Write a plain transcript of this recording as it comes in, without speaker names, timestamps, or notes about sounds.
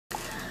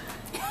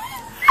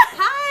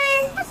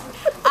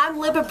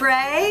Libba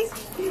Bray,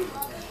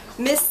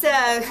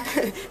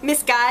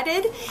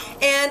 Misguided,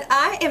 and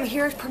I am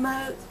here to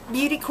promote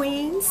Beauty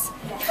Queens.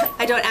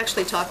 I don't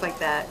actually talk like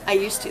that. I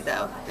used to,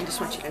 though. I just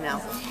want you to know.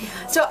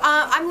 So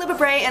I'm Libba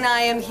Bray, and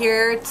I am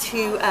here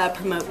to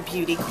promote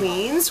Beauty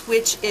Queens,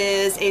 which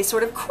is a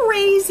sort of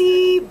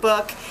crazy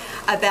book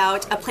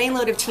about a plane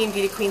load of teen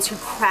beauty queens who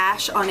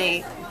crash on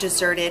a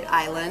deserted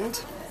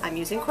island. I'm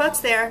using quotes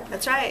there.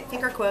 That's right,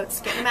 finger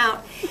quotes. Get them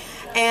out.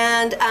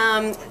 And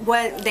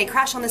when they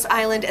crash on this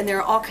island, and there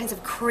are all kinds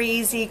of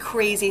crazy,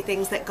 crazy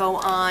things that go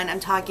on.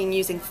 I'm talking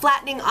using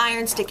flattening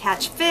irons to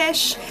catch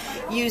fish,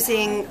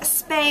 using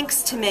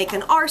Spanx to make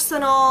an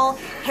arsenal.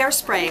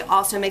 Hairspray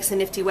also makes a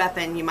nifty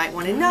weapon. You might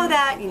want to know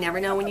that. You never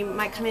know when you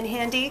might come in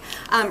handy.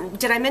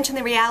 Did I mention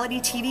the reality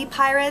TV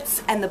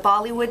pirates and the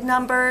Bollywood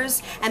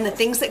numbers and the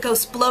things that go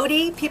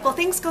splody? People,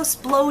 things go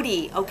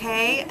splody,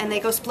 okay? And they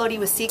go splody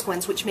with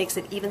sequins, which makes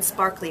it even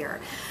sparklier.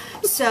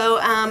 So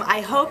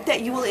I hope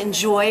that you will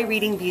enjoy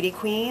reading Beauty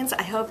Queens.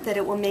 I hope that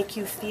it will make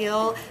you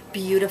feel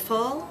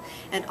beautiful,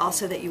 and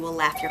also that you will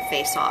laugh your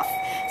face off.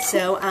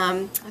 So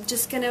I'm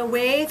just going to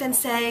wave and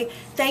say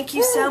thank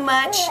you so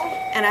much,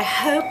 and I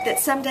hope that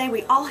someday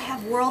we all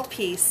have world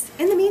peace.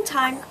 In the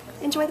meantime,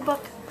 enjoy the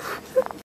book.